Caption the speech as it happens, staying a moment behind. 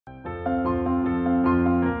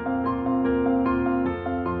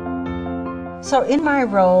So in my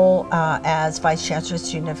role as Vice Chancellor of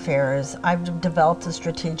Student Affairs, I've developed a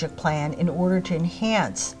strategic plan in order to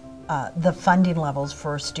enhance the funding levels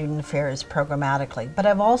for student affairs programmatically. But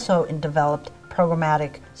I've also developed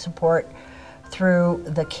programmatic support through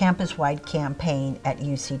the campus-wide campaign at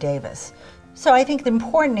UC Davis. So I think the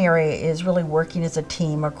important area is really working as a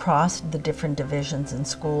team across the different divisions in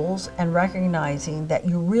schools and recognizing that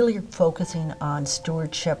you're really focusing on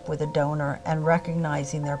stewardship with a donor and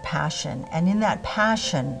recognizing their passion. And in that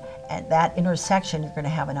passion, at that intersection, you're going to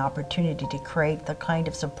have an opportunity to create the kind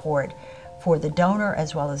of support for the donor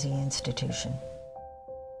as well as the institution.